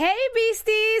Hey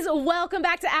Beasties, welcome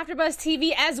back to AfterBuzz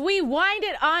TV. As we wind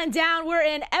it on down, we're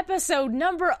in episode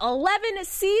number 11,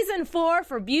 season 4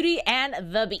 for Beauty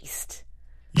and the Beast.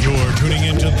 You're tuning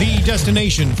into the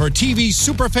destination for TV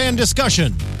superfan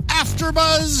discussion,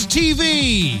 AfterBuzz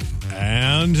TV.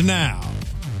 And now,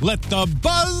 let the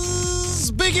buzz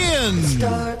begin.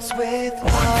 Starts with one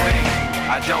thing.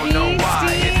 I don't know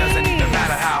why. It doesn't even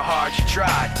matter how hard you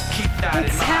try. Keep that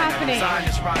It's in mind. happening.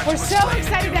 We're so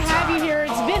excited to have you here.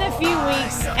 It's been a few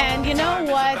weeks, and you know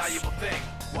what?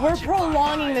 We're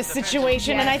prolonging this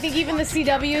situation, and I think even the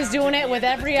CW is doing it with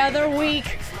every other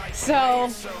week. So,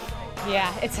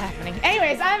 yeah, it's happening.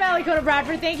 Anyways, I'm Allie Coda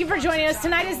Bradford. Thank you for joining us.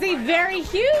 Tonight is the very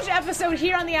huge episode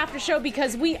here on the After Show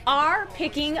because we are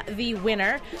picking the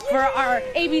winner for our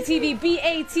ABTV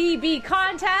BATB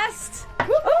contest.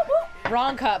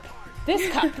 Wrong cup. This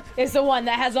cup is the one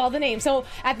that has all the names. So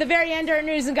at the very end during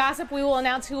news and gossip, we will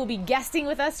announce who will be guesting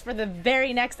with us for the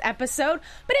very next episode.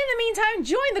 But in the meantime,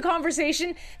 join the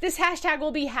conversation. This hashtag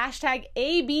will be hashtag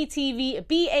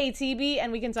ABTVBATB,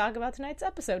 and we can talk about tonight's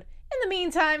episode. In the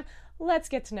meantime, let's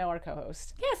get to know our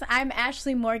co-host. Yes, I'm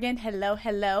Ashley Morgan. Hello,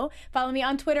 hello. Follow me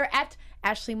on Twitter at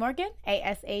Ashley Morgan,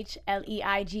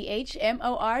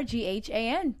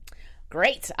 ASHLEIGHMORGHAN.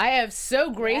 Great. I have so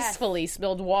gracefully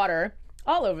spilled water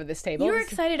all over this table. You were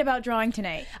excited about drawing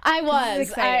tonight. I was.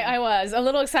 exciting. I was. A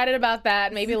little excited about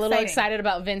that. Maybe a little exciting. excited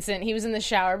about Vincent. He was in the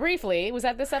shower briefly. Was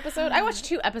that this episode? I watched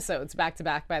 2 episodes back to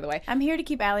back, by the way. I'm here to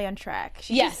keep Allie on track.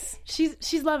 Yes.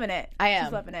 She's loving it. I am.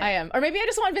 She's loving it. I am. Or maybe I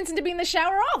just want Vincent to be in the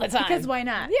shower all the time. Because why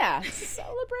not? Yeah.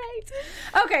 Celebrate.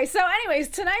 Okay, so anyways,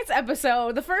 tonight's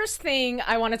episode, the first thing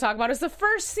I want to talk about is the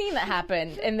first scene that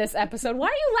happened in this episode. Why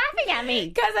are you laughing at me?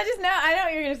 Because I know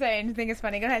what you're going to say and you think it's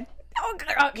funny. Go ahead.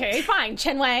 Okay, fine.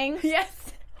 Chen Wang.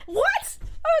 Yes. What?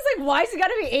 I was like, why has he got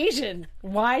to be Asian?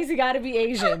 Why has he got to be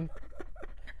Asian?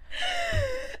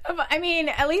 I mean,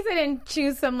 at least they didn't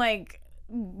choose some,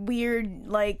 weird,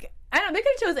 I don't know, they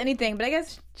could have chose anything, but I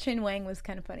guess Chin Wang was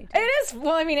kind of funny, too. It is.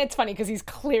 Well, I mean, it's funny because he's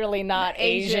clearly not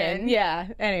Asian. Asian. Yeah.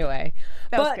 Anyway.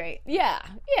 That was great. Yeah.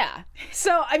 Yeah.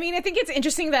 So, I mean, I think it's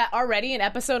interesting that already in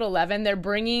episode 11, they're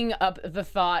bringing up the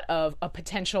thought of a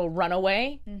potential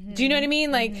runaway. Mm-hmm. Do you know what I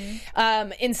mean? Like,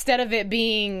 instead of it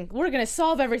being, we're going to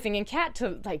solve everything, and Kat,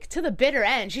 to the bitter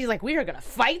end, she's like, we are going to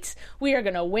fight. We are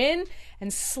going to win.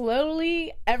 And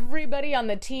slowly, everybody on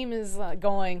the team is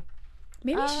going,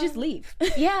 Maybe you should just leave.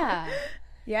 yeah.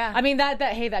 Yeah. I mean, that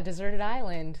deserted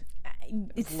island.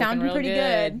 It sounded pretty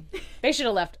good. They should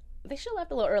have left. They should have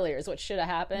left a little earlier is what should have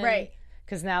happened. Right.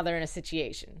 Because now they're in a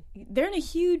situation. They're in a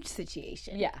huge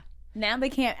situation. Yeah. Now they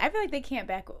can't, I feel like they can't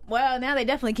back, well, now they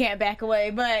definitely can't back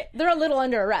away, but. They're a little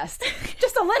under arrest.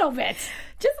 Just a little bit.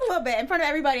 Just a little bit in front of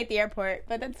everybody at the airport,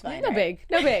 but that's fine. No big.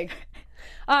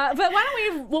 But why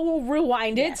don't we'll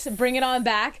rewind it, bring it on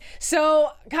back.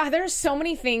 So, God, there's so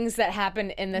many things that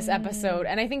happen in this episode.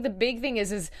 And I think the big thing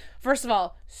is first of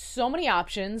all, so many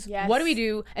options. Yes. What do we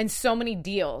do? And so many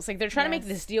deals. Like, they're trying to make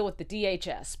this deal with the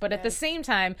DHS. But at the same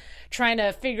time, trying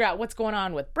to figure out what's going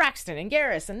on with Braxton and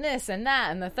Garrus and this and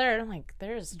that and the third. I'm like,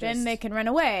 Then they can run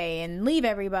away and leave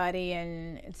everybody.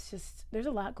 And it's just, there's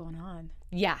a lot going on.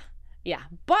 Yeah. Yeah.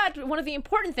 But one of the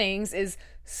important things is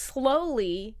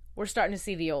slowly we're starting to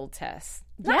see the old Tess.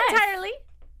 Not entirely.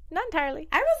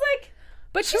 I was like,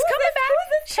 but she's coming back.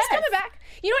 She's coming back.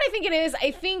 You know what I think it is?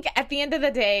 I think at the end of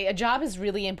the day, a job is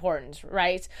really important,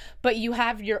 right? But you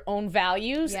have your own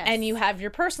values and you have your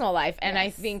personal life. And I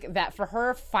think that for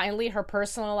her, finally, her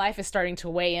personal life is starting to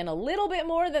weigh in a little bit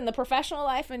more than the professional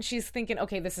life. And she's thinking,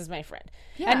 okay, this is my friend.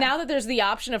 Yeah. And now that there's the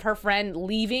option of her friend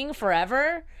leaving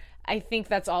forever, I think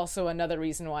that's also another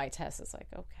reason why Tess is like,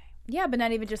 okay. Yeah, but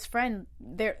not even just friend.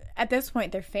 They're at this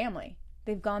point, they're family.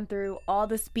 They've gone through all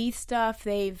this beef stuff.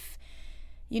 They've,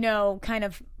 kind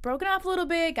of broken off a little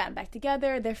bit, gotten back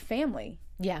together. They're family.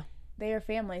 Yeah. They are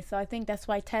family. So I think that's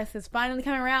why Tess is finally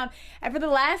coming around. And for the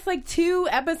last 2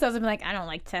 episodes, I've been like, I don't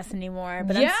like Tess anymore.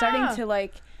 But I'm starting to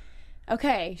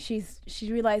okay, she's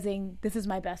realizing this is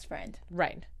my best friend.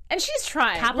 Right. And she's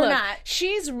trying. Cop or not.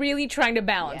 She's really trying to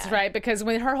balance, right? Because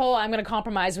when her whole, I'm going to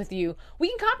compromise with you, we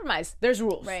can compromise. There's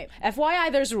rules. Right.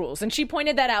 FYI, there's rules. And she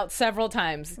pointed that out several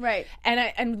times. Right.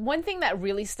 And one thing that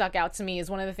really stuck out to me is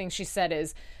one of the things she said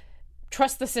is,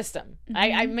 trust the system.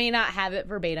 Mm-hmm. I may not have it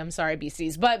verbatim, sorry,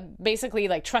 BCs, but basically,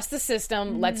 trust the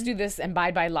system, let's do this, and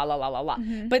bye, la, la, la, la, la.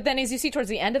 But then as you see towards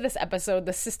the end of this episode,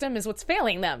 the system is what's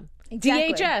failing them.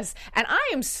 Exactly. DHS. And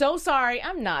I am so sorry.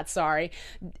 I'm not sorry.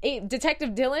 Detective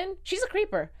Dylan, she's a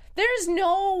creeper. There's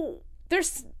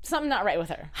something not right with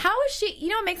her. How is she,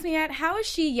 what makes me mad? How is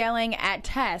she yelling at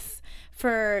Tess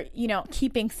for,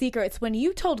 keeping secrets when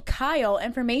you told Kyle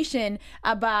information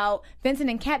about Vincent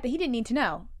and Kat that he didn't need to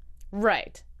know.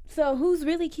 Right. So who's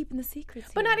really keeping the secrets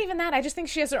here? But not even that. I just think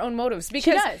she has her own motives.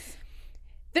 Because she does.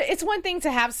 It's one thing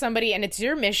to have somebody, and it's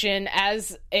your mission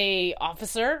as a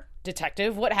officer,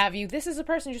 detective, what have you. This is a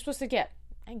person you're supposed to get.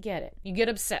 I get it. You get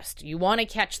obsessed. You want to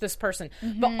catch this person.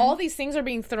 Mm-hmm. But all these things are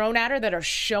being thrown at her that are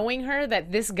showing her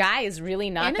that this guy is really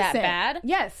not innocent. that bad.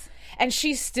 Yes. And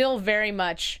she's still very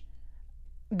much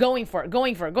going for it.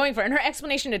 And her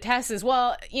explanation to Tess is,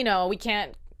 well, we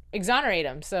can't exonerate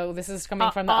him. So this is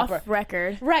coming from the off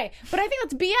record. Right. But I think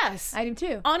that's BS. I do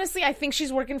too. Honestly, I think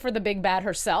she's working for the big bad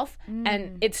herself.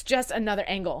 And it's just another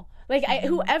angle. Like,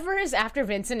 whoever is after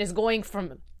Vincent is going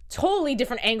from totally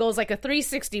different angles, like a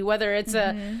 360, whether it's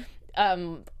a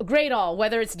Great All,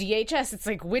 whether it's DHS, it's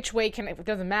like, which way it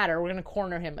doesn't matter. We're going to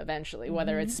corner him eventually,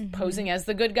 whether it's posing as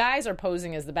the good guys or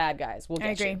posing as the bad guys. We'll get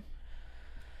I agree. you.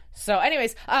 So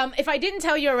anyways, if I didn't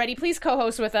tell you already, please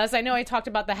co-host with us. I know I talked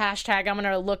about the hashtag. I'm going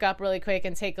to look up really quick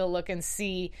and take a look and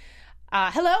see.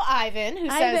 Hello, Ivan, who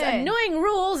says annoying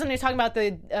rules, and he's talking about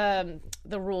the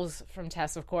rules from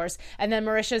Tess, of course. And then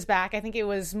Marisha's back. I think it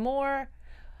was more.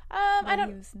 I don't.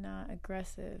 He was not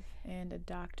aggressive and a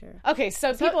doctor. Okay,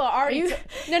 so people are already.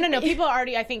 No. People are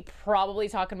already, I think, probably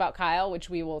talking about Kyle, which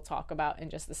we will talk about in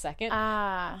just a second.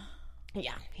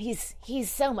 Yeah,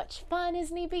 he's so much fun,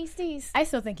 isn't he, Beasties? I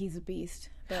still think he's a beast.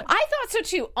 But... I thought so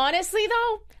too. Honestly,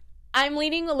 though, I'm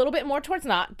leaning a little bit more towards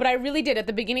not, but I really did at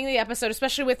the beginning of the episode,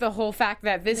 especially with the whole fact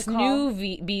that this new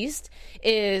beast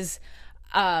is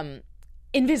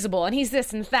invisible, and he's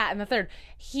this and that and the third.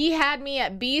 He had me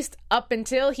at beast up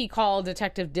until he called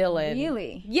Detective Dylan.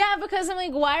 Really? Yeah, because I'm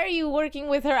like, why are you working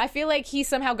with her? I feel like he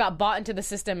somehow got bought into the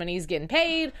system and he's getting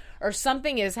paid, or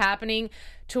something is happening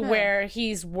to where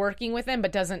he's working with him,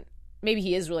 but doesn't. Maybe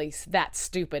he is really that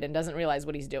stupid and doesn't realize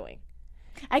what he's doing.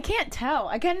 I can't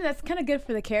tell. That's kind of good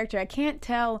for the character. I can't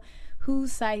tell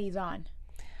whose side he's on.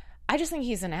 I just think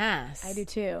he's an ass. I do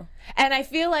too. And I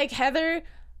feel like Heather,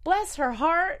 bless her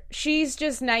heart, she's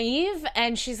just naive,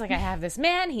 and she's like, I have this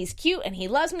man, he's cute, and he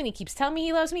loves me, and he keeps telling me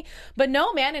he loves me. But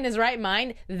no man in his right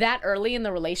mind that early in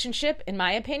the relationship, in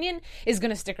my opinion, is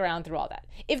going to stick around through all that.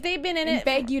 If they've been in it...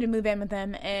 beg you to move in with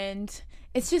them, and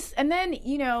it's just... And then,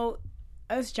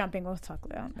 I was jumping, we'll talk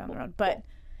down the road, but...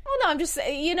 Well, no, I'm just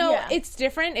saying, it's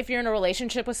different if you're in a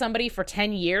relationship with somebody for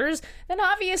 10 years, then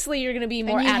obviously you're going to be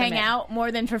more adamant. Hang out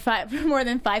more than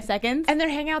 5 seconds. And their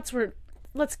hangouts were...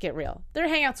 Let's get real. Their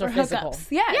hangouts are physical.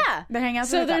 Yeah. Their hangouts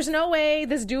So there's no way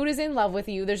this dude is in love with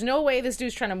you. There's no way this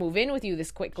dude's trying to move in with you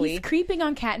this quickly. He's creeping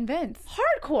on Kat and Vince.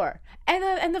 Hardcore.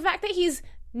 And the fact that he's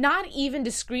not even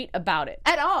discreet about it.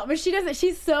 At all. But she doesn't.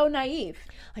 She's so naive.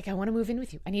 Like, I want to move in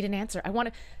with you. I need an answer. I want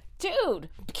to... Dude,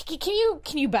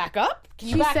 can you back up?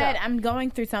 She said, I'm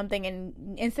going through something,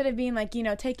 and instead of being like,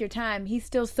 take your time, he's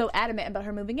still so adamant about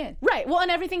her moving in. Right. Well, and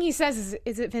everything he says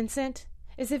is it Vincent?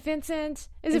 Is it Vincent?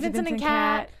 Is it Vincent and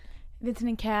Kat? Vincent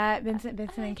and Kat. Vincent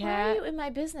and Kat. Why are you in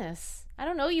my business? I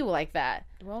don't know you like that.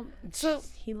 Well, so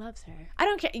he loves her. I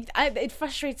don't care. It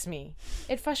frustrates me.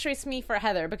 It frustrates me for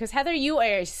Heather, because Heather, you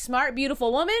are a smart,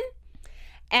 beautiful woman,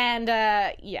 and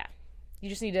you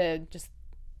just need to just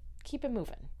keep it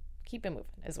moving. Keep it moving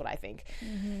is what I think.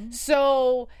 Mm-hmm.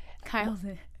 So, Kyle's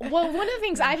well, one of the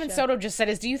things Ivan Soto just said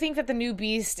is, do you think that the new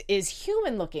Beast is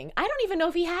human looking? I don't even know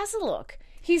if he has a look.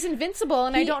 He's invincible,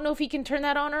 and I don't know if he can turn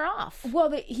that on or off.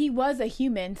 Well, he was a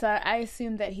human, so I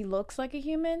assume that he looks like a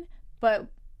human. But,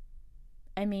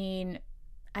 I mean,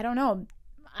 I don't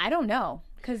know.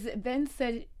 Because Vince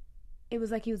said it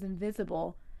was like he was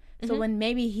invisible. So when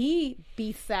maybe he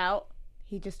beasts out,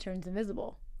 he just turns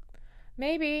invisible.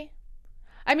 Maybe.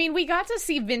 I mean, we got to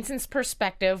see Vincent's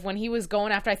perspective when he was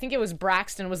going after, I think it was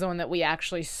Braxton was the one that we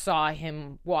actually saw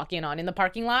him walk in on in the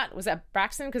parking lot. Was that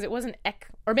Braxton? Because it wasn't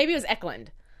or maybe it was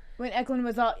Eklund. When Eklund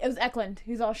it was Eklund.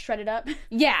 He was all shredded up.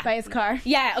 Yeah. By his car.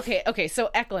 Yeah, okay, so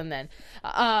Eklund then.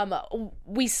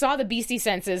 We saw the beastie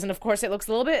senses, and of course it looks a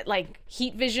little bit like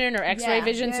heat vision or x-ray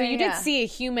vision, so you did see a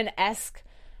human-esque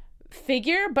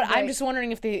figure, but right. I'm just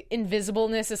wondering if the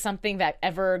invisibleness is something that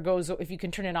ever goes, if you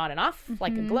can turn it on and off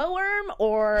like a glowworm,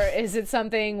 or is it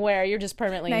something where you're just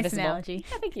permanently invisible? Nice analogy.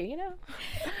 Yeah, thank you.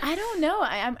 I don't know.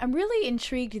 I'm really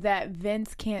intrigued that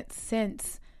Vince can't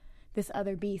sense this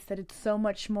other beast, that it's so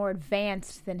much more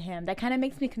advanced than him. That kind of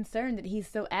makes me concerned that he's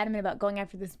so adamant about going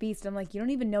after this beast. I'm like, you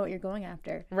don't even know what you're going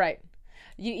after. Right.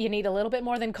 You need a little bit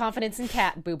more than confidence in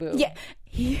Kat, boo-boo. Yeah.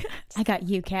 I got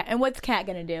you, Kat. And what's Kat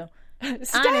gonna do?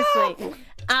 Stop!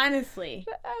 Honestly,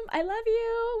 I love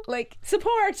you. Like,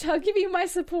 support. I'll give you my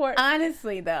support.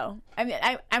 Honestly, though, I mean,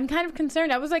 I'm kind of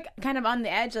concerned. I was like kind of on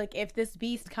the edge. Like, if this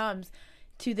beast comes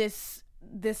to this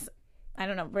this, I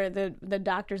don't know, where the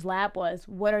doctor's lab was.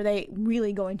 What are they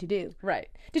really going to do? Right.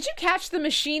 Did you catch the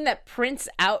machine that prints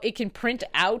out? It can print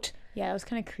out. Yeah, it was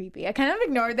kind of creepy. I kind of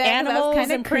ignored that. Animals I was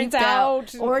kind and of print creeped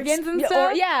out organs and Yeah,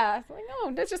 stuff. yeah. Like,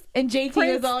 no, that's just. And JT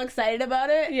was all excited about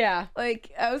it. Yeah.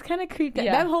 Like, I was kind of creeped out.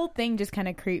 Yeah. That whole thing just kind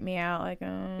of creeped me out. Like,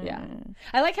 Yeah.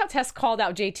 I like how Tess called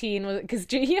out JT and was, because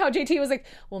JT was like,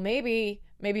 well, maybe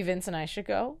Vince and I should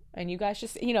go, and you guys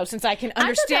just, since I can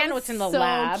understand what's in the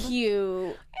lab. So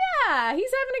cute. Yeah,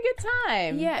 he's having a good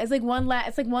time. Yeah, it's like one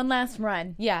last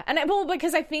run. Yeah, and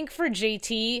because I think for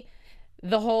JT,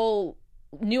 the whole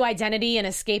new identity and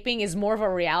escaping is more of a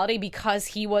reality because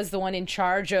he was the one in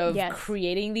charge of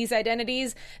creating these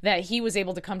identities, that he was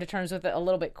able to come to terms with it a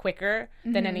little bit quicker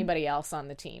than anybody else on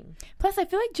the team. Plus, I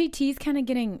feel like JT's kind of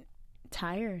getting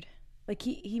tired. Like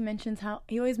he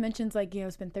always mentions like,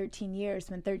 it's been 13 years, it's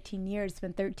been 13 years, it's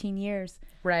been 13 years.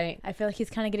 Right. I feel like he's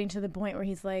kind of getting to the point where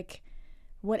he's like,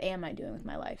 what am I doing with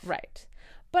my life? Right.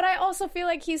 But I also feel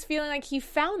like he's feeling like he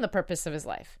found the purpose of his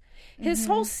life. His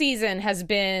whole season has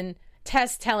been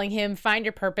Tess telling him, find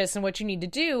your purpose and what you need to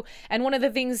do. And one of the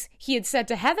things he had said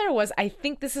to Heather was, I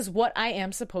think this is what I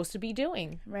am supposed to be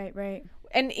doing. Right, right.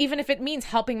 And even if it means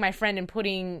helping my friend and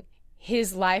putting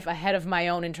his life ahead of my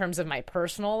own in terms of my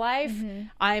personal life,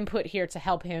 I'm put here to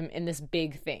help him in this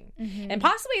big thing. And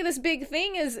possibly this big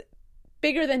thing is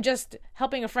bigger than just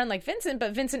helping a friend like Vincent,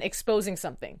 but Vincent exposing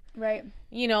something. Right.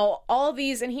 All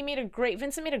these, and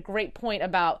Vincent made a great point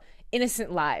about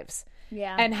innocent lives.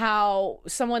 Yeah. And how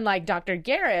someone like Dr.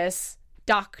 Garris.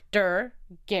 I don't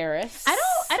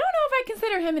know if I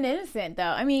consider him an innocent, though.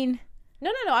 I mean,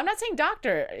 No. I'm not saying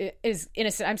Doctor is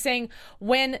innocent. I'm saying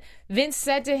when Vince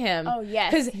said to him, oh,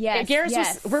 yes. Because yes, Garris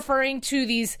yes. was referring to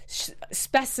these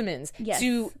specimens,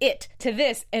 to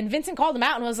this, and Vincent called them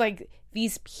out and was like,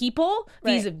 these people,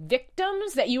 these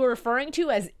victims that you were referring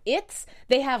to as it's,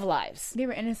 they have lives. They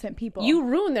were innocent people. You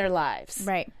ruined their lives.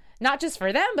 Right. Not just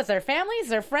for them, but their families,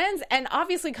 their friends, and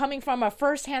obviously coming from a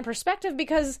first-hand perspective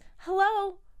because,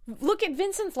 hello, look at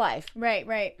Vincent's life. Right,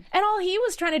 right. And all he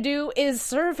was trying to do is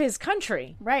serve his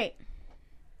country. Right.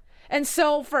 And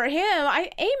so for him, amen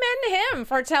to him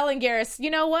for telling Garris,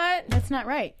 you know what? That's not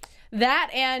right.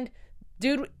 That and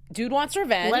dude wants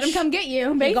revenge. Let him come get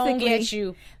you, basically. He gonna get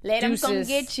you. Let Deuces. him come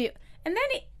get you. And then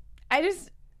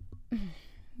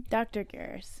Dr.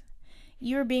 Garris,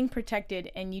 you're being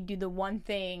protected and you do the one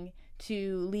thing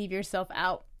to leave yourself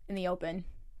out in the open.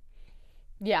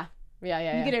 Yeah. You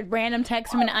get a random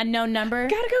text from an unknown number.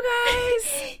 Gotta go,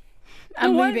 guys.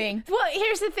 I'm leaving. Well,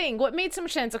 here's the thing. What made so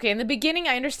much sense, okay, in the beginning,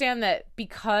 I understand that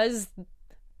because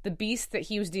the beast that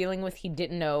he was dealing with, he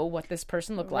didn't know what this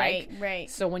person looked like. Right.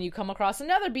 So when you come across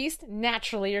another beast,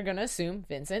 naturally you're going to assume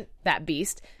Vincent, that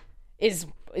beast, is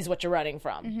what you're running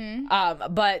from.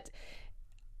 But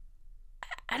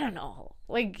I don't know.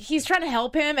 Like, he's trying to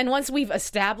help him, and once we've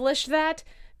established that,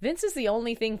 Vince is the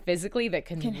only thing physically that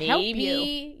can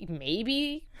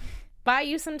maybe buy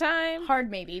you some time. Hard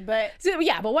maybe, but... So,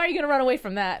 yeah, but why are you going to run away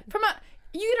from that?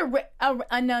 You get a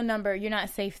unknown number, you're not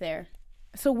safe there.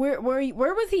 So where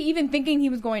was he even thinking he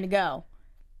was going to go?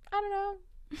 I don't know.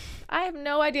 I have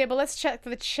no idea, but let's check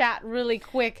the chat really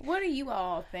quick. What do you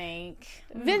all think?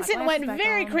 Vincent went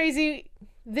very crazy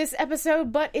this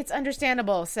episode, but it's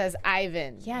understandable, says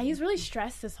Ivan. Yeah, he's really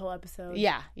stressed this whole episode.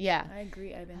 Yeah. I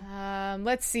agree, Ivan.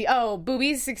 Let's see. Oh,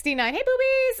 Boobies69. Hey,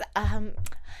 Boobies!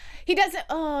 He doesn't...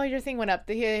 Oh, your thing went up.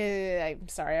 I'm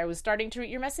sorry. I was starting to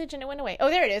read your message and it went away. Oh,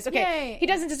 there it is. Okay. Yay. He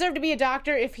doesn't deserve to be a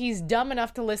doctor if he's dumb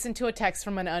enough to listen to a text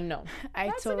from an unknown.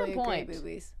 That's totally a good point.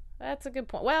 Agree, Boobies. That's a good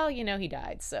point. Well, he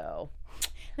died, so...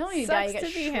 Not only you die, you get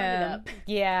shredded up.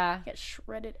 Yeah. Get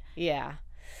shredded. Yeah.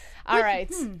 All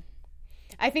right.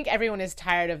 I think everyone is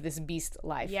tired of this beast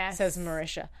life, says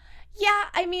Marisha. Yeah,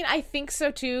 I mean, I think so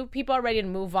too. People are ready to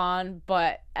move on,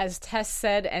 but as Tess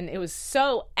said, and it was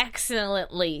so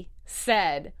excellently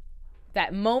said,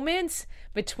 that moment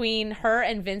between her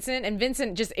and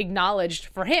Vincent just acknowledged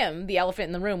for him the elephant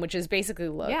in the room, which is basically,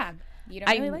 look, you don't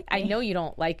really like me. I know you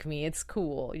don't like me. It's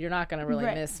cool. You're not going to really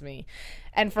miss me.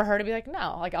 And for her to be like,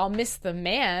 no, like, I'll miss the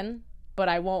man, but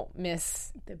I won't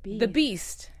miss the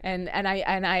beast. And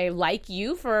I like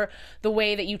you for the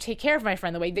way that you take care of my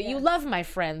friend, the way that you love my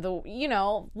friend,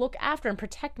 look after and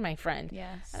protect my friend.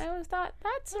 Yes. And I always thought,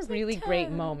 that's a really great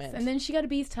moment. And then she got a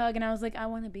beast hug, and I was like, I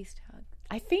want a beast hug.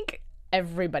 I think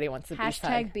everybody wants a beast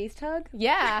hug. Hashtag beast hug?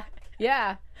 Yeah.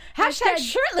 Yeah. Hashtag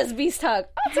shirtless beast hug.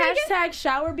 Hashtag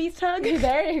shower beast hug.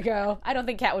 There you go. I don't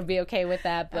think Kat would be okay with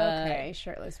that, but... Okay,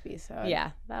 shirtless beast hug.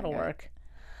 Yeah, that'll work.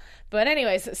 But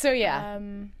anyways, so yeah.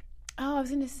 I was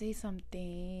going to say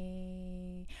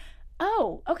something.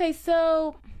 Oh, okay,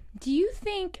 so Do you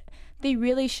think they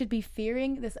really should be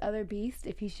fearing this other beast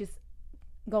if he's just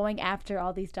going after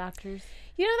all these doctors?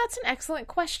 You know, that's an excellent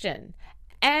question.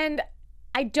 And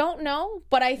I don't know,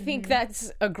 but I think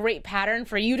that's a great pattern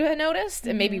for you to have noticed,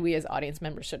 and maybe we as audience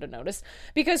members should have noticed,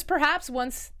 because perhaps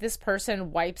once this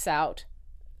person wipes out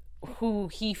who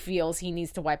he feels he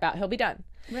needs to wipe out, he'll be done.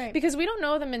 Right. Because we don't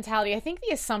know the mentality. I think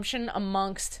the assumption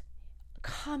amongst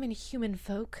common human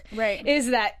folk is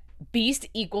that beast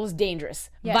equals dangerous,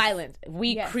 violent.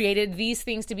 We created these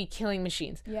things to be killing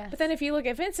machines. Yes. But then if you look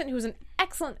at Vincent, who's an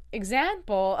excellent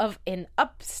example of an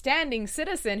upstanding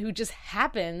citizen who just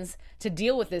happens to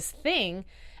deal with this thing,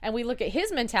 and we look at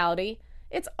his mentality,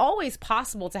 it's always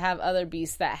possible to have other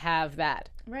beasts that have that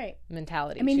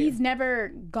mentality. I mean, too. he's never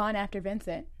gone after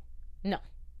Vincent. No.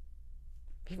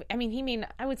 I mean,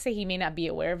 I would say he may not be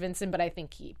aware of Vincent, but I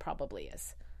think he probably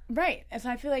is. Right. So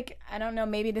I feel like, I don't know,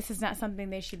 maybe this is not something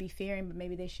they should be fearing, but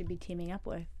maybe they should be teaming up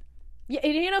with. Yeah,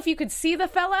 you know, if you could see the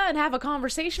fella and have a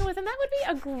conversation with him, that would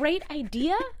be a great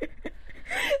idea.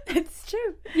 It's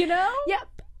true. You know?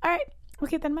 Yep. All right. We'll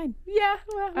keep that in mind. Yeah,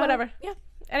 well, whatever. Yeah.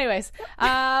 Anyways,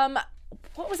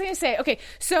 what was I going to say? Okay,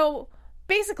 so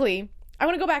basically, I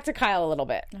want to go back to Kyle a little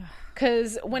bit.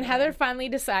 Because when Heather finally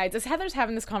decides, as Heather's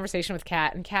having this conversation with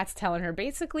Kat, and Kat's telling her,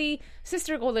 basically,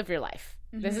 sister, go live your life.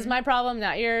 This is my problem,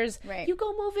 not yours. Right. You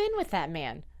go move in with that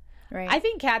man. Right. I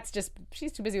think Kat's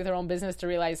she's too busy with her own business to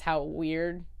realize how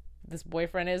weird this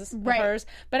boyfriend is of hers.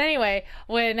 But anyway,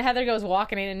 when Heather goes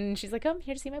walking in and she's like, I'm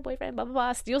here to see my boyfriend, blah, blah,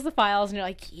 blah, steals the files, and you're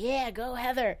like, yeah, go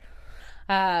Heather.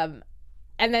 And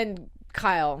then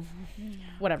Kyle,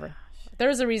 whatever.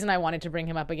 There's a reason I wanted to bring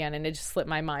him up again, and it just slipped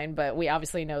my mind, but we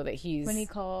obviously know that he's... When he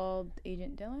called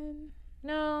Agent Dylan?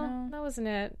 No, that wasn't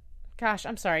it. Gosh,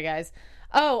 I'm sorry, guys.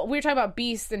 Oh, we were talking about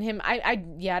Beast and him. I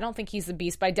don't think he's the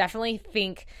Beast, but I definitely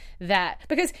think that...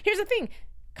 Because here's the thing.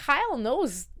 Kyle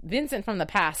knows Vincent from the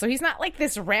past, so he's not like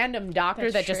this random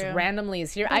doctor that just randomly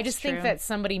is here. I just think that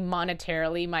somebody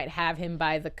monetarily might have him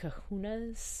by the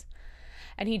kahunas,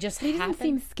 and he just He doesn't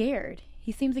seem scared.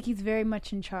 He seems like he's very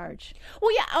much in charge.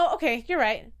 Well, yeah. Oh, okay. You're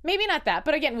right. Maybe not that,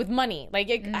 but again, with money,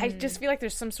 like I just feel like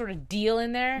there's some sort of deal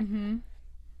in there.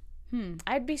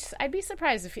 I'd be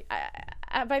surprised if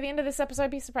by the end of this episode, I'd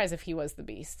be surprised if he was the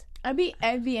Beast. I'd be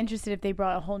interested if they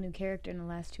brought a whole new character in the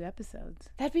last 2 episodes.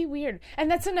 That'd be weird. And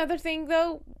that's another thing,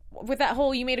 though. With that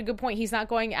whole, you made a good point. He's not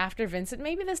going after Vincent.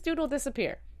 Maybe this dude will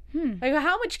disappear. Like,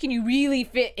 how much can you really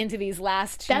fit into these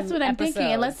last 2 That's what I'm thinking.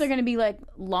 Unless they're going to be like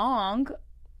long.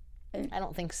 I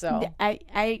don't think so.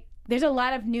 There's a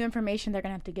lot of new information they're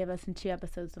gonna have to give us in 2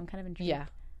 episodes, so I'm kind of intrigued.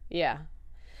 Yeah.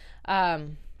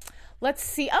 Let's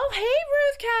see. Oh, hey,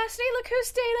 Ruth Cassidy, look who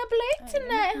stayed up late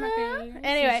tonight, huh?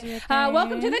 Anyway,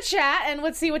 welcome to the chat, and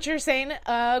let's see what you're saying.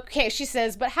 Okay, she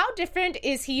says, but how different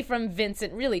is he from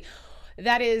Vincent, really?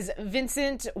 That is,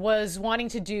 Vincent was wanting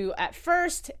to do, at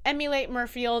first, emulate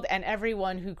Murfield and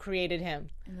everyone who created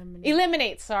him.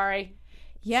 Eliminate, sorry.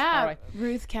 Yeah,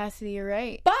 Ruth Cassidy, you're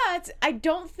right. But I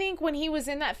don't think when he was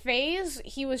in that phase,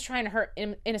 he was trying to hurt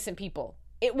innocent people.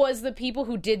 It was the people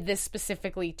who did this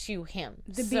specifically to him.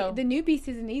 The new Beast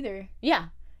isn't either. Yeah.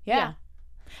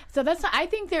 So that's I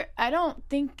don't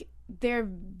think they're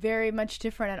very much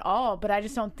different at all, but I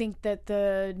just don't think that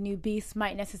the new Beast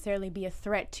might necessarily be a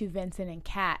threat to Vincent and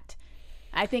Kat.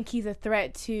 I think he's a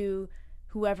threat to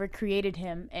whoever created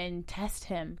him and test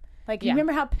him. Like, you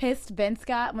remember how pissed Vince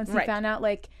got once he found out?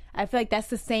 Like, I feel like that's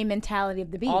the same mentality of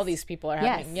the Beast. All these people are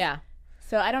having,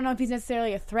 So I don't know if he's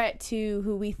necessarily a threat to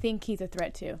who we think he's a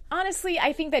threat to. Honestly,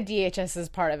 I think that DHS is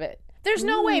part of it. There's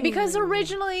no way, because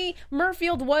originally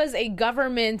Murfield was a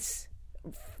government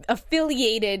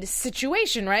affiliated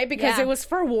situation, right? Because it was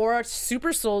for war,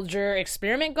 super soldier,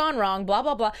 experiment gone wrong, blah,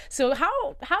 blah, blah. So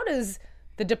how does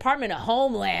the Department of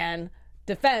Homeland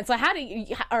Defense, like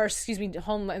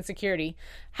Homeland Security,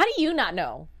 how do you not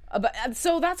know?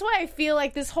 So that's why I feel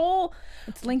like this whole...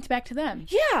 It's linked back to them.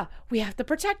 Yeah, we have to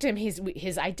protect him, his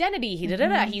identity,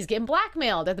 he's getting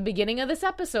blackmailed at the beginning of this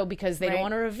episode because they don't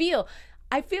want to reveal.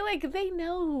 I feel like they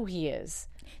know who he is.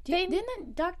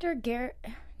 Didn't Dr. Garrett...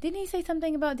 Didn't he say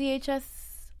something about DHS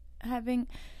having...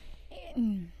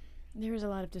 There was a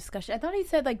lot of discussion. I thought he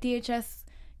said, like, DHS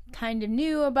kind of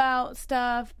knew about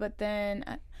stuff, but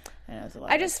then...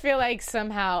 I just feel like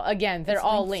somehow, again, they're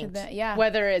all linked.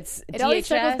 Whether it's DHS. Always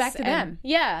circles back to them.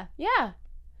 Yeah.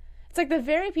 It's like the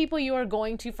very people you are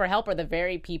going to for help are the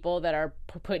very people that are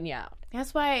putting you out.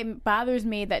 That's why it bothers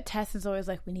me that Tess is always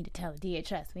like, we need to tell the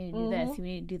DHS. We need to do this. We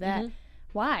need to do that.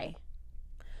 Why?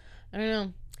 I don't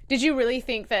know. Did you really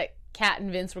think that Kat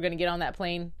and Vince were going to get on that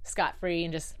plane scot-free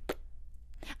and just...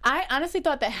 I honestly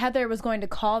thought that Heather was going to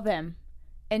call them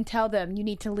and tell them, you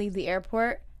need to leave the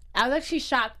airport. I was actually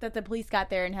shocked that the police got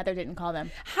there and Heather didn't call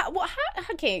them.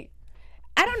 Okay.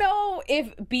 I don't know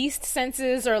if beast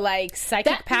senses or like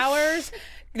psychic powers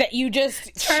that you just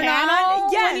turn channel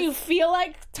on when you feel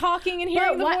like talking and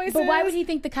hearing the voices. But why would he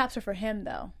think the cops are for him,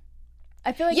 though?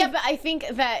 I feel like but I think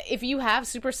that if you have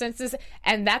super senses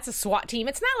and that's a SWAT team,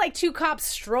 it's not like two cops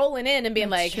strolling in and being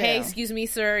like, hey, excuse me,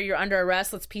 sir, you're under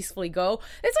arrest, let's peacefully go.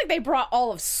 It's like they brought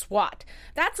all of SWAT.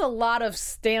 That's a lot of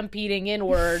stampeding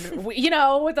inward,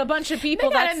 with a bunch of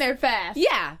people. They got in there fast.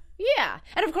 Yeah.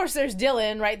 And of course there's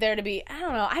Dylan right there to be, I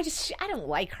don't know, I don't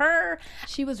like her.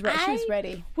 She was ready. She was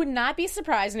ready. Would not be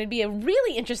surprised, and it'd be a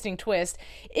really interesting twist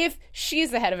if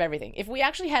she's the head of everything. If we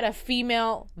actually had a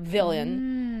female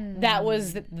villain that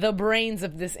was the brains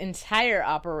of this entire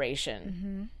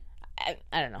operation.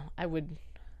 I don't know. I would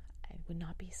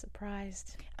not be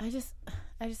surprised. I just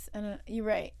you're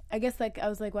right. I guess I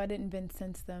was like, why didn't Vince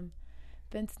sense them?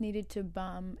 Vince needed to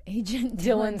bomb Agent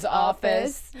Dylan's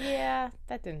office. Yeah,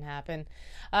 that didn't happen.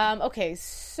 Okay,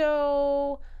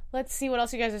 so let's see what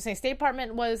else you guys are saying. State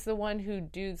Department was the one who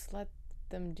dudes let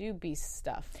them do beast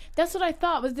stuff. That's what I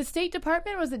thought. Was the State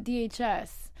Department or was it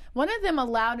DHS? One of them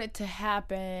allowed it to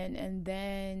happen and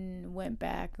then went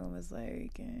back and was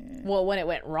like... Well, when it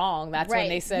went wrong, that's when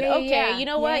they said, you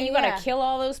know what? You got to kill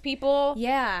all those people.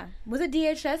 Yeah. Was it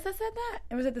DHS that said that?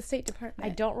 Or was it the State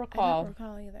Department? I don't recall. I don't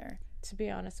recall either. To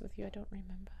be honest with you, I don't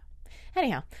remember.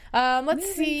 Anyhow,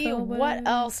 let's see what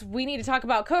else we need to talk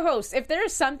about. Co-hosts, if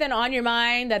there's something on your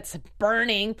mind that's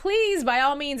burning, please, by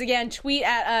all means, again, tweet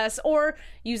at us or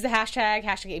use the hashtag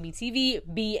ABTV,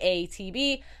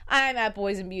 BATB. I'm at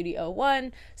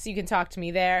BoysandBeauty01, so you can talk to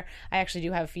me there. I actually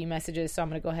do have a few messages, so I'm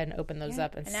going to go ahead and open those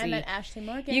up and see. And I'm at Ashley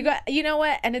Morgan. You know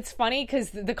what? And it's funny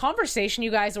because the conversation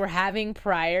you guys were having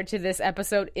prior to this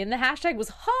episode in the hashtag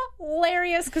was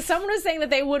hilarious because someone was saying that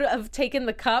they would have taken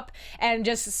the cup and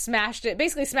just smashed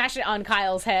it on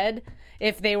Kyle's head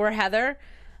if they were Heather.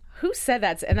 Who said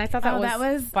that? And I thought that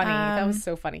was funny. That was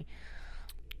so funny.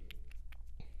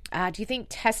 Do you think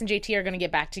Tess and JT are going to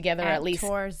get back together at least?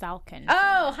 Tor Zalkin.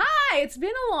 Oh, hi. It's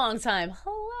been a long time.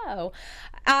 Hello.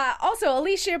 Also,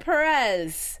 Alicia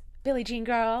Perez. Billie Jean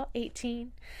girl,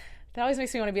 18. That always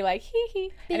makes me want to be like, hee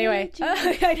hee. Anyway,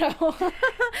 I know.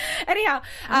 Anyhow,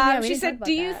 she said,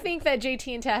 do you think that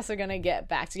JT and Tess are going to get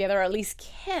back together or at least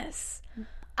kiss?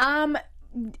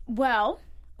 Well,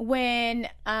 when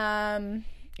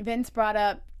Vince brought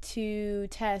up to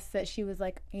Tess that she was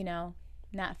like,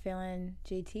 not feeling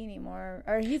JT anymore,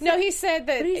 or he said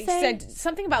he said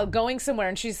something about going somewhere,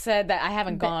 and she said that I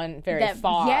haven't gone very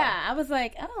far. Yeah, I was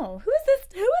like, oh, who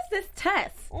is this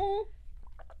Tess?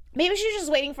 Maybe she's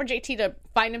just waiting for JT to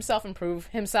find himself and prove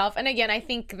himself. And again, I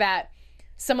think that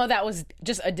some of that was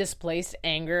just a displaced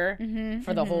anger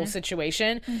for the whole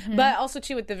situation. But also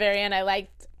too, at the very end, I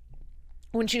liked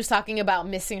when she was talking about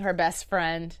missing her best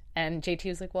friend, and JT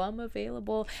was like, well, I'm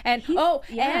available. And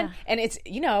and it's,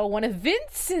 one of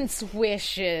Vincent's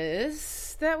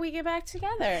wishes that we get back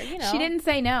together. She didn't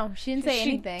say no. She didn't say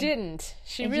anything.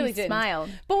 She really didn't. Smiled.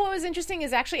 But what was interesting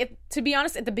is actually, to be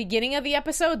honest, at the beginning of the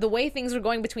episode, the way things were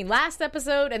going between last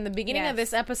episode and the beginning of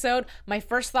this episode, my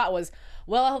first thought was,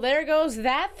 well, there goes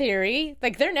that theory.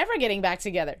 Like, they're never getting back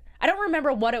together. I don't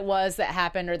remember what it was that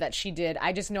happened or that she did.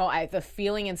 I just know the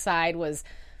feeling inside was,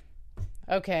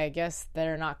 okay, I guess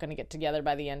they're not going to get together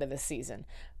by the end of the season.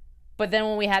 But then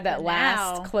when we had that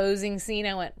last closing scene,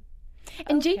 I went,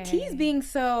 and JT's being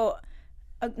so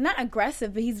not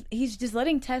aggressive, but he's just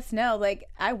letting Tess know, like,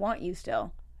 I want you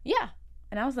still. Yeah.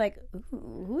 And I was like,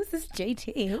 ooh, who is this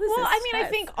JT? Who is this Tess? I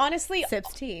think honestly,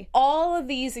 sips tea. All of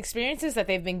these experiences that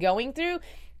they've been going through,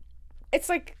 it's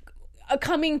like a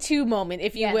coming to moment,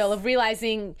 if you will, of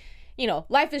realizing,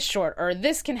 life is short, or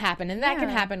this can happen and that can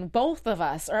happen. Both of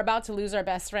us are about to lose our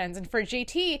best friends. And for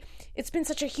JT, it's been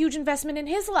such a huge investment in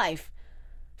his life.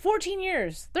 13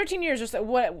 years or so,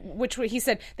 which he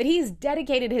said that he's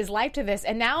dedicated his life to this,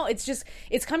 and now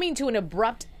it's coming to an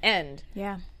abrupt end.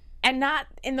 Yeah. And not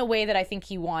in the way that I think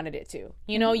he wanted it to.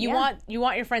 You want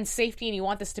your friend's safety, and you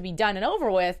want this to be done and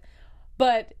over with,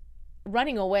 but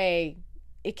running away,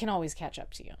 it can always catch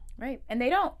up to you. Right. And they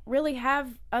don't really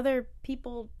have other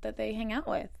people that they hang out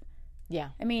with. Yeah.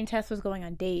 I mean, Tess was going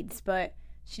on dates, but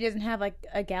she doesn't have like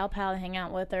a gal pal to hang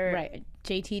out with, or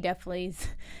JT definitely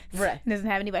doesn't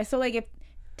have anybody. So like if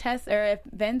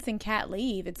Vince and Kat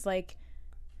leave, it's like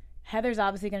Heather's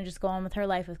obviously going to just go on with her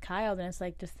life with Kyle, then it's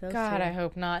like just those God, two. I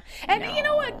hope not. And you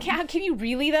know what? Can you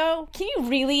really, though? Can you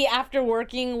really, after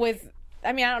working with,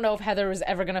 I mean, I don't know if Heather was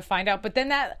ever going to find out, but then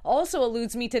that also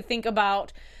alludes me to think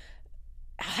about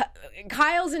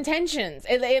Kyle's intentions.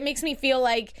 It makes me feel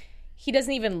like he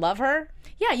doesn't even love her.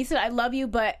 Yeah, you said I love you,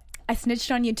 but I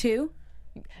snitched on you too?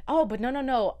 Oh, but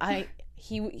no.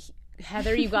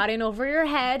 Heather, you got in over your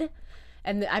head,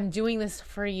 and I'm doing this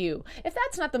for you. If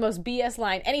that's not the most BS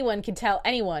line anyone can tell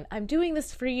anyone, I'm doing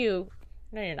this for you.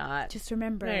 No, you're not. Just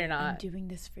remember, no, you're not. I'm doing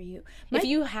this for you. If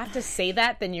you have to say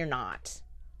that, then you're not.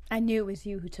 I knew it was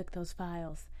you who took those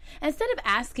files. Instead of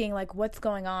asking, like, what's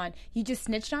going on, you just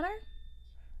snitched on her?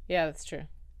 Yeah, that's true.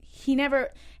 He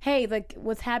never, hey, like,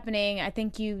 what's happening? I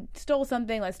think you stole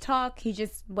something. Let's talk. He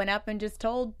just went up and just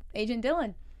told Agent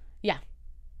Dylan. Yeah.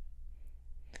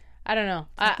 I don't know.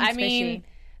 I mean,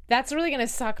 that's really going to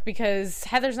suck because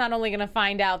Heather's not only going to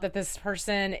find out that this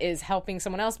person is helping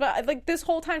someone else, but like this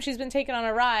whole time she's been taken on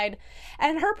a ride,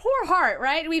 and her poor heart,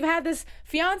 right? We've had this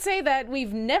fiance that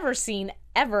we've never seen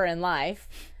ever in life,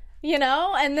 you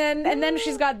know, and then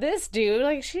she's got this dude.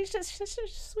 Like, she's just a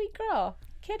sweet girl.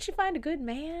 Can't she find a good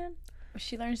man?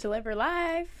 She learns to live her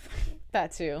life.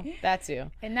 That too.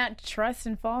 And not trust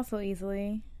and fall so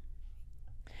easily.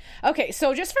 Okay,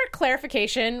 so just for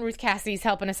clarification, Ruth Cassidy's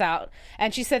helping us out.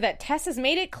 And she said that Tess has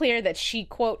made it clear that she,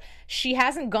 quote, she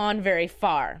hasn't gone very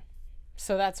far.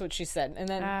 So that's what she said. And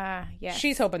then yes.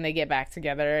 She's hoping they get back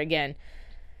together again.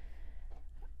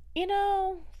 You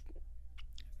know,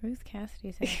 Ruth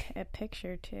Cassidy sent a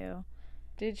picture too.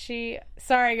 Did she?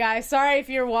 Sorry, guys. Sorry if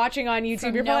you're watching on YouTube.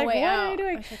 From You're No probably like, Way what Out. are you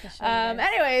doing? I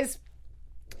Anyways.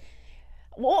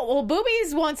 Well,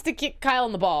 Boobies wants to kick Kyle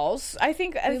in the balls. I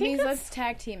think let's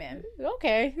tag team him.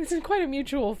 Okay. This is quite a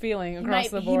mutual feeling across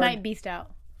the board. He might beast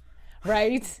out.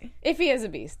 Right? If he is a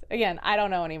beast. Again, I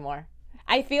don't know anymore.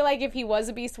 I feel like if he was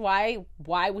a beast, why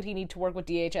would he need to work with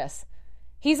DHS?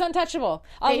 He's untouchable.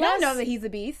 They don't know that he's a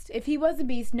beast. If he was a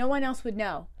beast, no one else would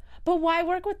know. But why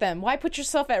work with them? Why put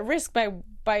yourself at risk by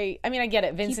I mean, I get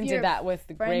it. Vincent did that with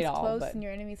the Great All. Close but and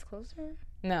your enemies closer?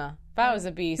 No. If I was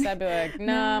a beast, I'd be like,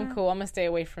 nah, I'm cool. I'm going to stay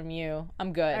away from you.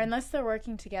 I'm good. Or unless they're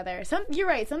working together. You're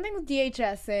right. Something with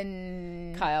DHS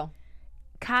and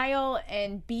Kyle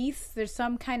and Beast, there's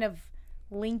some kind of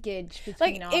linkage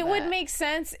between all it that. would make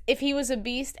sense if he was a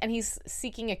beast and he's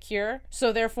seeking a cure.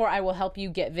 So therefore, I will help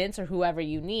you get Vince or whoever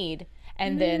you need,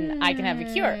 and then I can have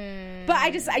a cure. But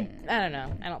I don't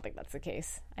know. I don't think that's the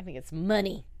case. I think it's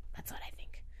money. That's what I think.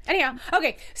 Anyhow,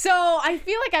 okay, so I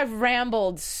feel like I've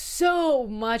rambled so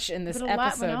much in this episode.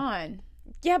 Lot went on.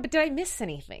 Yeah, but did I miss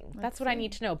anything? That's what I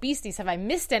need to know. Beasties, have I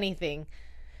missed anything?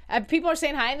 People are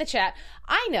saying hi in the chat.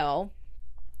 I know.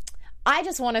 I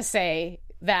just want to say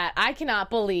that I cannot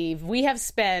believe we have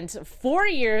spent 4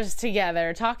 years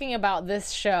together talking about this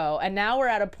show, and now we're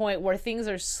at a point where things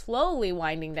are slowly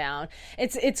winding down.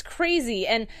 It's crazy,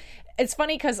 and it's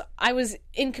funny because I was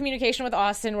in communication with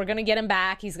Austin. We're going to get him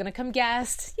back. He's going to come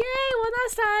guest. Yay, one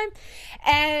last time.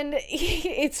 And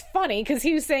it's funny because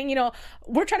he was saying, you know,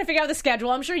 we're trying to figure out the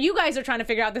schedule. I'm sure you guys are trying to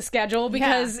figure out the schedule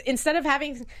because instead of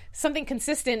having something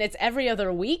consistent, it's every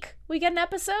other week we get an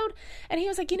episode. And he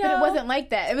was like, you know. But it wasn't like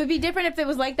that. It would be different if it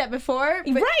was like that before.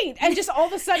 But... Right. And just all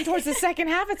of a sudden towards the second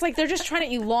half, it's like they're just trying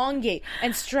to elongate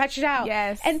and stretch it out.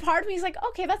 Yes. And part of me is like,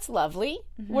 okay, that's lovely.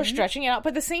 Mm-hmm. We're stretching it out. But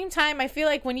at the same time, I feel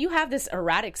like when you have this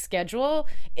erratic schedule,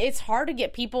 it's hard to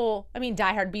get people. I mean,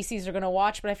 diehard BCs are going to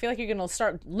watch, but I feel like you're going to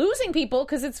start losing people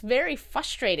because it's very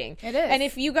frustrating. It is. And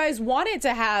if you guys wanted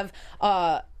to have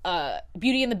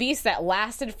Beauty and the Beast that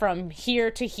lasted from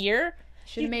here to here,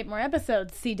 should have made more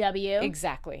episodes, CW.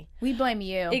 Exactly. We blame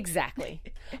you. Exactly.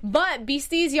 But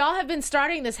Beasties, y'all have been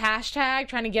starting this hashtag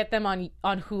trying to get them on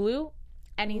Hulu.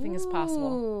 Anything is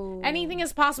possible. Anything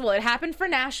is possible. It happened for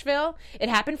Nashville. It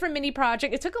happened for Mindy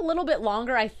Project. It took a little bit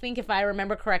longer, I think, if I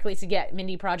remember correctly, to get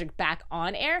Mindy Project back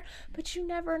on air. But you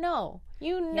never know.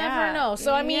 You never know.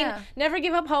 So, I mean, never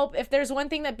give up hope. If there's one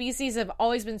thing that BCs have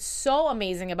always been so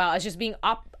amazing about is just being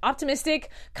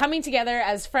optimistic, coming together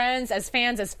as friends, as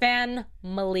fans, as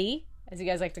family, as you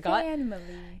guys like to call it.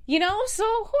 You know, so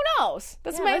who knows?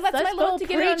 That's my little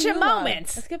preacher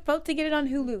moment. Let's get vote to get it on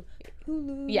Hulu.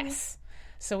 Yes.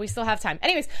 So we still have time.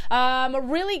 Anyways,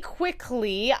 really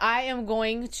quickly, I am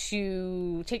going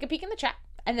to take a peek in the chat.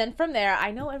 And then from there, I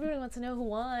know everyone wants to know who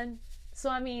won. So,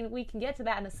 I mean, we can get to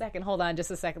that in a second. Hold on just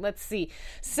a second. Let's see.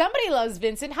 Somebody loves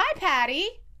Vincent. Hi, Patty.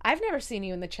 I've never seen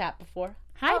you in the chat before.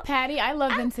 Hi, Patty. I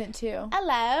love Vincent, too.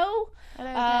 Hello.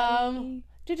 Hello,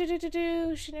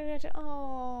 Patty. She never got to.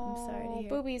 Oh, I'm sorry to hear.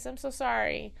 Boobies, I'm so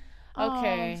sorry. Okay.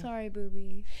 Oh, I'm sorry,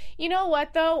 Boobies. You know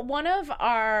what, though? One of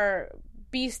our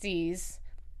beasties...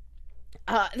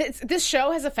 this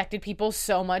show has affected people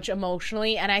so much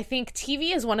emotionally, and I think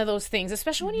TV is one of those things,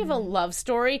 especially when you have a love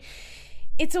story.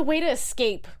 It's a way to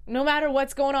escape no matter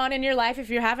what's going on in your life. If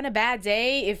you're having a bad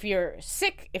day, if you're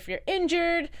sick, if you're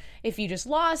injured, if you just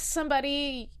lost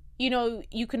somebody,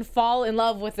 you can fall in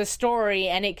love with the story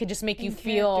and it could just make you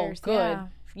feel good.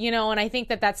 Yeah. And I think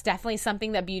that that's definitely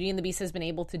something that Beauty and the Beast has been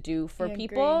able to do for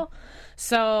people. Agree.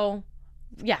 So,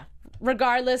 yeah,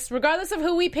 regardless of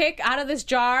who we pick out of this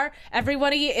jar,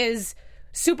 everybody is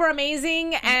super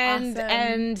amazing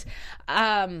and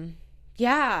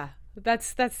yeah,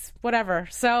 that's whatever.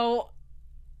 So,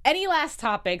 any last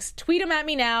topics, tweet them at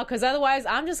me now, because otherwise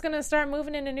I'm just going to start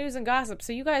moving into news and gossip.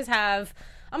 So you guys have,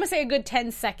 I'm going to say a good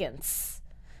 10 seconds.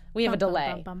 We have a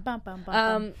delay.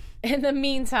 In the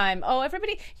meantime,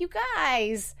 everybody, you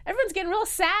guys, everyone's getting real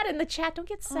sad in the chat. Don't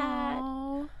get sad.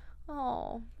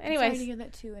 Oh. Anyways. I'm sorry to hear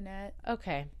that too, Annette.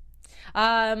 Okay.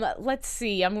 Let's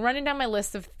see. I'm running down my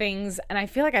list of things, and I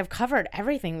feel like I've covered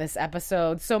everything this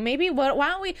episode. So maybe why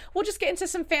don't we'll just get into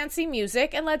some fancy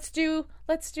music, and let's do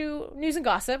news and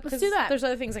gossip. Let's do that. There's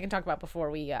other things I can talk about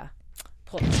before we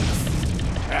pull.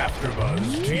 AfterBuzz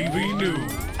TV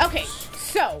News. Okay,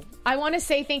 so I want to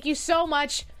say thank you so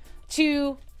much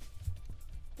to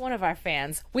one of our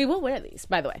fans. We will wear these,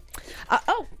 by the way.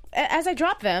 As I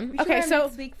drop them. Okay, so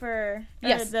next week the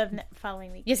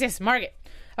following week. Yes, Margaret.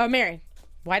 Oh, Mary.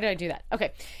 Why did I do that?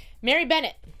 Okay. Mary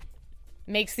Bennett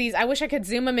makes these. I wish I could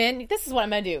zoom them in. This is what I'm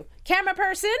going to do. Camera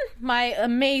person, my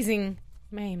amazing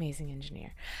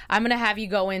engineer. I'm going to have you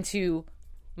go into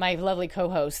my lovely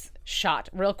co-host shot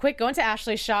real quick. Go into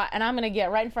Ashley's shot, and I'm going to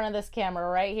get right in front of this camera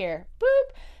right here.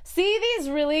 Boop. See these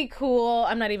really cool.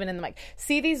 I'm not even in the mic.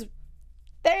 See these.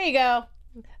 There you go.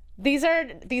 These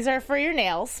are for your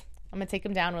nails. I'm going to take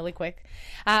them down really quick.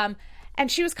 And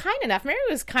she was Mary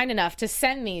was kind enough to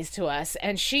send these to us.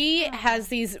 And she has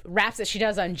these wraps that she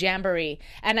does on Jamboree.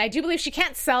 And I do believe she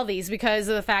can't sell these because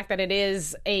of the fact that it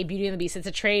is a Beauty and the Beast. It's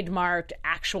a trademarked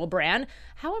actual brand.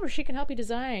 However, she can help you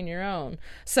design your own.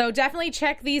 So definitely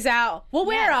check these out. We'll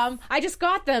wear them. I just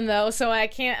got them, though, so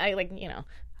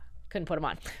couldn't put them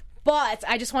on. But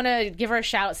I just want to give her a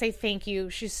shout, say thank you.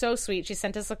 She's so sweet. She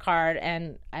sent us a card,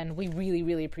 and we really,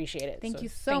 really appreciate it. Thank you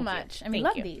so much. And we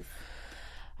love these.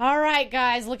 All right,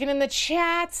 guys, looking in the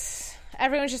chat.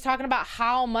 Everyone's just talking about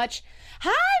how much.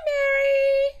 Hi,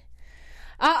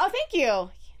 Mary. Thank you.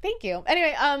 Thank you.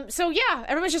 Anyway,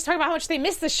 everyone's just talking about how much they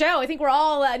missed the show. I think we're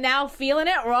all now feeling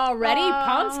it. We're all ready,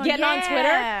 pumped, getting on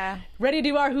Twitter, ready to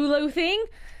do our Hulu thing.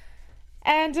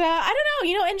 And I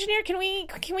don't know, engineer, can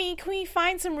we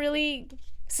find some really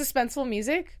suspenseful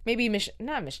music? Maybe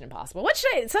not Mission Impossible. What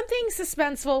should something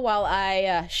suspenseful while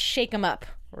I shake them up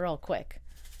real quick.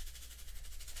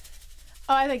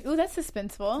 Oh, I think, that's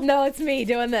suspenseful. No, it's me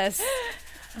doing this.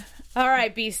 All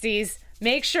right, beasties.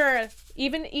 Make sure,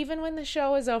 even when the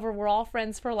show is over, we're all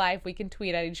friends for life. We can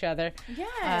tweet at each other.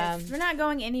 Yes, we're not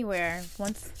going anywhere.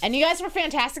 And you guys were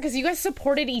fantastic because you guys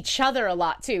supported each other a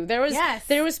lot, too. There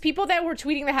was people that were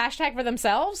tweeting the hashtag for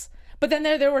themselves, but then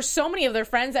there were so many of their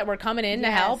friends that were coming in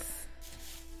to help.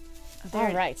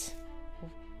 All right.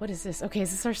 What is this? Okay,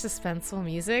 is this our suspenseful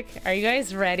music? Are you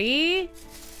guys ready?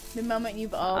 The moment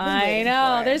you've all been waiting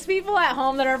for. There's people at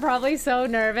home that are probably so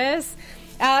nervous.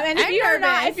 And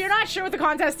if you're not sure what the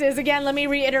contest is, again, let me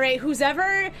reiterate,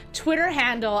 whosever Twitter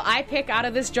handle I pick out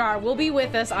of this jar will be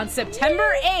with us on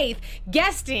September 8th,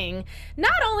 guesting.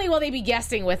 Not only will they be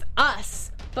guesting with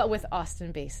us, but with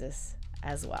Austin Basis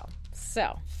as well.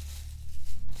 So.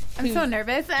 I'm so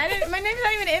nervous. My name's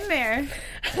not even in there.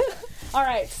 All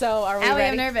right, so are we Allie,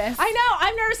 ready? I'm nervous. I know,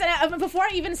 I'm nervous. And before I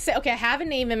even say, I have a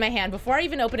name in my hand. Before I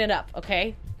even open it up,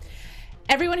 okay?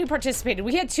 Everyone who participated,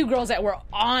 we had 2 girls that were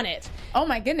on it. Oh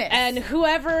my goodness. And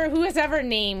whoever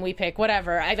name we pick,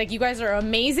 whatever. You guys are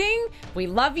amazing. We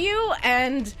love you.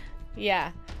 And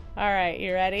yeah. All right,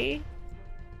 you ready?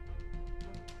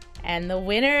 And the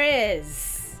winner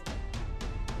is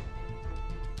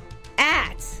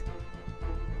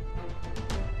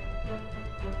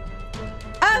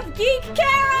of Geek Carol!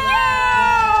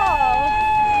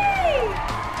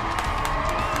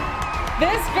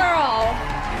 This girl,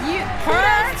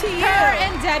 her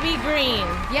and Debbie Green.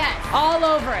 Yes. All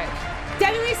over it.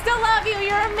 Debbie, we still love you.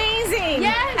 You're amazing.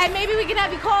 Yes. And maybe we can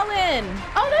have you call in.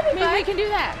 Oh, that'd be fun.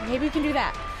 Maybe we can do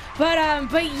that.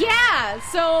 But yeah,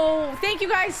 so thank you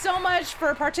guys so much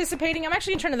for participating. I'm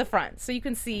actually going to turn to the front so you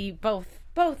can see both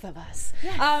of us.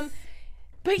 Yes.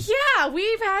 But yeah,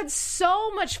 we've had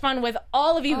so much fun with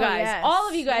all of you guys. Yes. All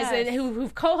of you guys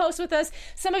who've co-host with us.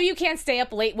 Some of you can't stay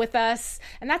up late with us,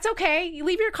 and that's okay. You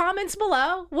leave your comments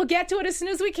below. We'll get to it as soon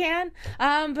as we can.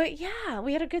 But yeah,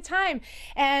 we had a good time.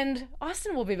 And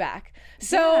Austin will be back.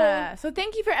 So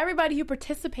thank you for everybody who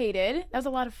participated. That was a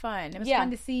lot of fun. It was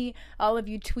fun to see all of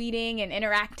you tweeting and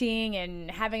interacting and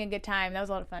having a good time. That was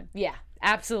a lot of fun. Yeah.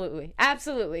 Absolutely.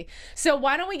 Absolutely. So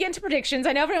why don't we get into predictions?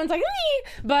 I know everyone's like, ee!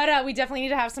 But we definitely need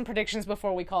to have some predictions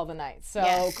before we call the night.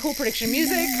 So cool prediction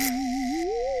music.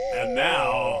 And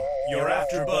now, your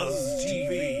AfterBuzz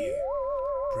TV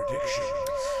predictions.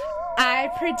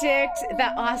 I predict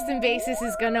that Austin Basis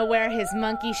is going to wear his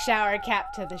monkey shower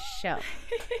cap to the show.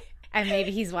 And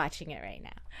maybe he's watching it right now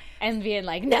and being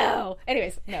like, no.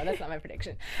 Anyways, no, that's not my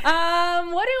prediction.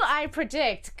 What do I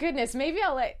predict? Goodness, maybe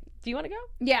I'll let... Do you want to go?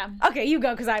 Yeah. Okay, you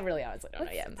go, because I really honestly don't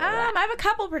know yet. I have a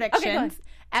couple predictions. Okay, go ahead.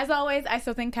 As always, I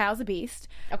still think Kyle's a beast.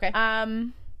 Okay.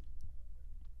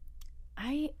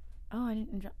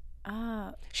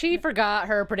 She forgot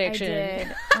her prediction. I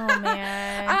did. Oh,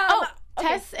 man. Okay.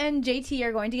 Tess and JT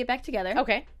are going to get back together.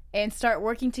 Okay. And start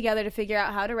working together to figure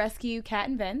out how to rescue Kat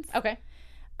and Vince. Okay.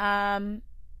 I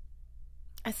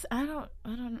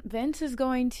don't. Vince is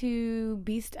going to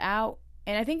beast out,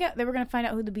 and I think they were going to find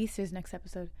out who the beast is next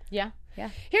episode. Yeah. Yeah.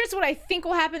 Here's what I think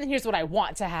will happen, and here's what I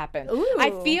want to happen. Ooh.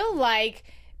 I feel like,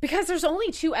 because there's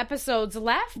only 2 episodes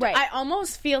left, right. I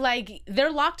almost feel like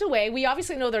they're locked away. We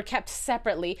obviously know they're kept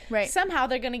separately. Right. Somehow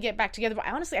they're going to get back together. But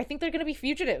honestly, I think they're going to be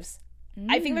fugitives.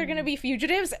 I think they're going to be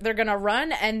fugitives. They're going to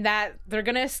run, and that they're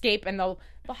going to escape, and they'll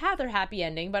have their happy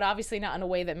ending, but obviously not in a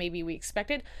way that maybe we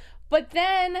expected. But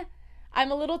then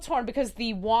I'm a little torn, because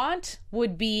the want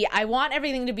would be, I want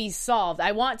everything to be solved.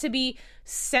 I want to be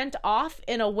sent off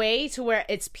in a way to where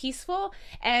it's peaceful.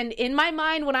 And in my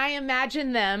mind, when I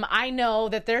imagine them, I know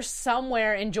that they're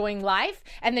somewhere enjoying life,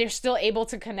 and they're still able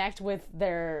to connect with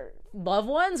their loved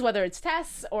ones, whether it's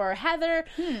Tess or Heather,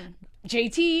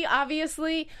 JT,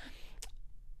 obviously.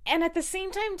 And at the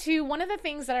same time, too, one of the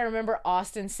things that I remember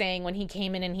Austin saying when he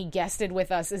came in and he guested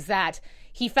with us is that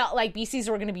he felt like Beasties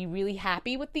were going to be really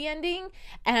happy with the ending,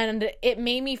 and it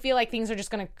made me feel like things are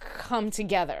just going to come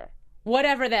together,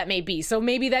 whatever that may be. So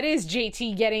maybe that is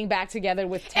JT getting back together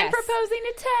with Tess. And proposing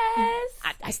to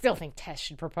Tess. I still think Tess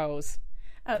should propose.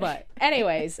 Oh. But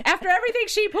anyways, after everything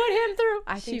she put him through,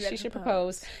 I think she should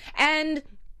propose. And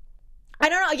I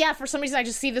don't know. Yeah, for some reason, I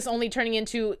just see this only turning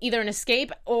into either an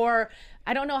escape, or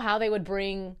I don't know how they would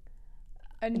bring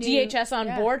DHS on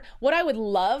board. What I would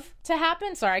love to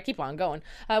happen, sorry, I keep on going.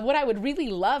 What I would really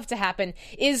love to happen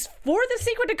is for the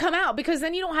secret to come out, because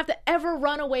then you don't have to ever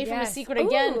run away from a secret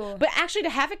again. But actually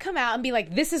to have it come out and be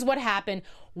like, this is what happened.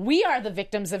 We are the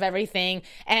victims of everything.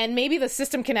 And maybe the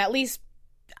system can at least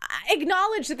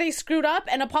acknowledge that they screwed up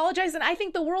and apologize. And I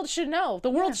think the world should know.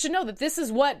 The world should know that this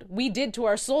is what we did to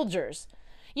our soldiers.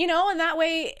 You know, and that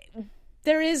way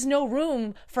there is no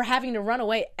room for having to run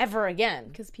away ever again.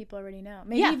 Because people already know.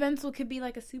 Maybe Vince could be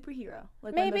like a superhero.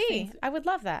 Like maybe. I would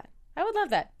love that.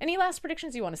 Any last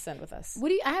predictions you want to send with us?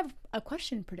 I have a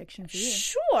question prediction for you.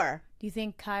 Sure. Do you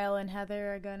think Kyle and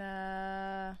Heather are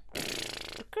gonna...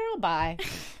 Girl, bye.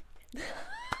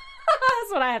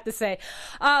 That's what I have to say.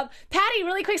 Patty,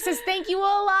 really quick, says thank you a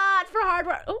lot for hard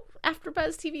work. Oh,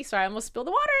 AfterBuzz TV. Sorry, I almost spilled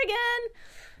the water again.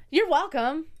 You're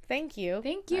welcome. Thank you.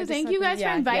 Thank you guys for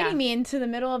inviting me into the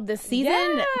middle of the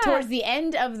season, towards the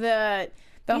end of the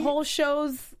whole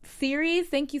show's series.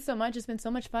 Thank you so much. It's been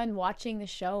so much fun watching the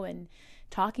show and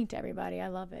talking to everybody. I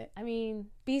love it. I mean,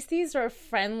 Beasties are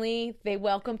friendly. They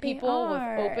welcome people with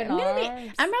open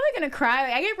arms. I'm probably going to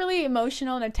cry. I get really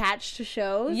emotional and attached to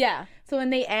shows. Yeah. So when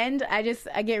they end, I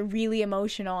get really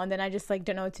emotional, and then I just don't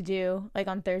know what to do. Like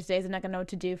on Thursdays, I'm not gonna know what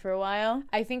to do for a while.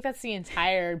 I think that's the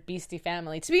entire Beastie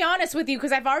family. To be honest with you,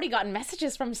 because I've already gotten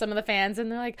messages from some of the fans,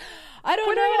 and they're like, "I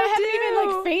don't know. I haven't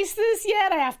even faced this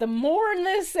yet. I have to mourn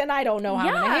this, and I don't know how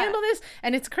I'm gonna handle this."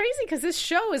 And it's crazy because this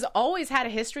show has always had a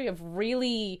history of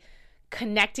really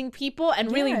connecting people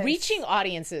and really reaching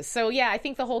audiences. So yeah, I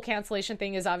think the whole cancellation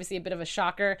thing is obviously a bit of a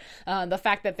shocker. The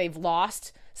fact that they've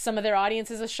lost some of their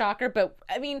audience is a shocker, but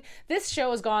I mean, this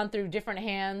show has gone through different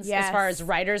hands as far as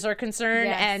writers are concerned,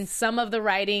 and some of the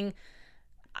writing,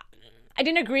 I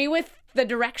didn't agree with the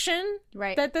direction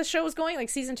that the show was going, like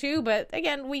season 2, but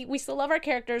again, we still love our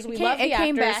characters. We love the actors.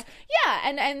 Came back. Yeah,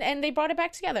 and they brought it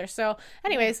back together. So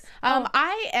anyways,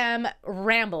 I am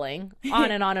rambling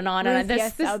on and on and on.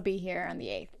 Ruth, and I'll be here on the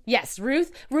 8th. Yes,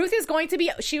 Ruth is going to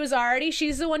be, she's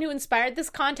the one who inspired this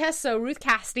contest, so Ruth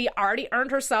Cassidy already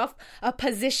earned herself a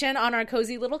position on our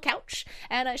cozy little couch,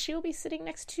 and she will be sitting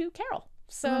next to Carol.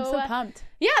 So I'm so pumped.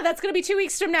 Yeah, that's going to be 2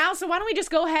 weeks from now, so why don't we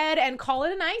just go ahead and call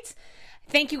it a night.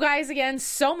 Thank you guys again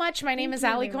so much. My name is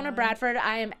Allie Kona Bradford.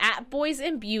 I am at Boys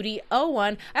and Beauty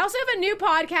 01. I also have a new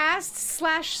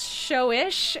podcast /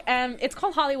 show-ish. It's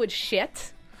called Hollywood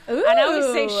Shit. Ooh. And I always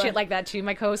say shit like that too.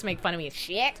 My co-hosts make fun of me.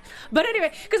 Shit. But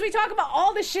anyway, because we talk about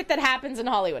all the shit that happens in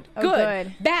Hollywood.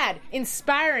 Good, bad,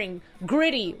 inspiring,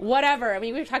 gritty, whatever. I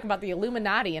mean, we were talking about the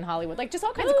Illuminati in Hollywood. Like, just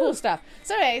all kinds of cool stuff.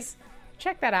 So anyways,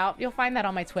 check that out. You'll find that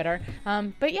on my Twitter.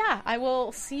 But yeah, I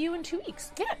will see you in 2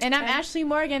 weeks. Yeah, and I'm Ashley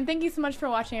Morgan. Thank you so much for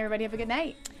watching, everybody. Have a good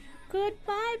night.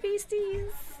 Goodbye,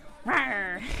 beasties.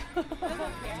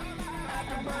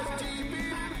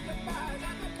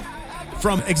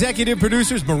 From executive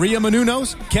producers Maria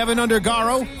Menounos, Kevin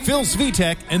Undergaro, Phil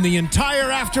Svitek, and the entire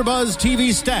AfterBuzz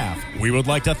TV staff, we would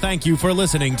like to thank you for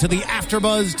listening to the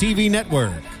AfterBuzz TV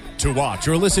network. To watch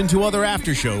or listen to other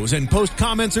after shows and post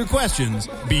comments or questions,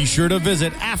 be sure to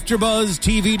visit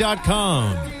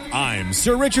AfterBuzzTV.com. I'm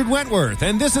Sir Richard Wentworth,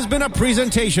 and this has been a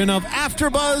presentation of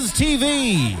AfterBuzz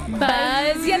TV.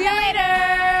 Buzz you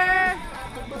later!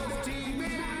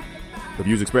 The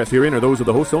views expressed herein are those of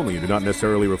the hosts only and do not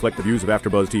necessarily reflect the views of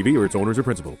AfterBuzz TV or its owners or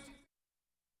principals.